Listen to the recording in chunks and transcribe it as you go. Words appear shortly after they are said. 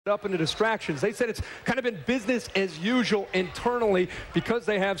up into distractions. They said it's kind of been business as usual internally because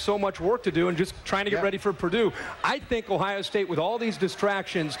they have so much work to do and just trying to get ready for Purdue. I think Ohio State, with all these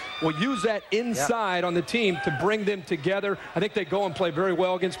distractions, will use that inside on the team to bring them together. I think they go and play very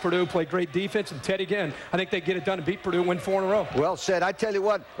well against Purdue, play great defense, and Teddy, again, I think they get it done and beat Purdue and win 4 in a row. Well said. I tell you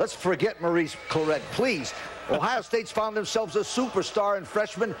what, let's forget Maurice Clarett, please. Ohio State's found themselves a superstar in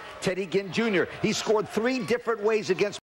freshman Teddy Ginn Jr. He scored 3 different ways against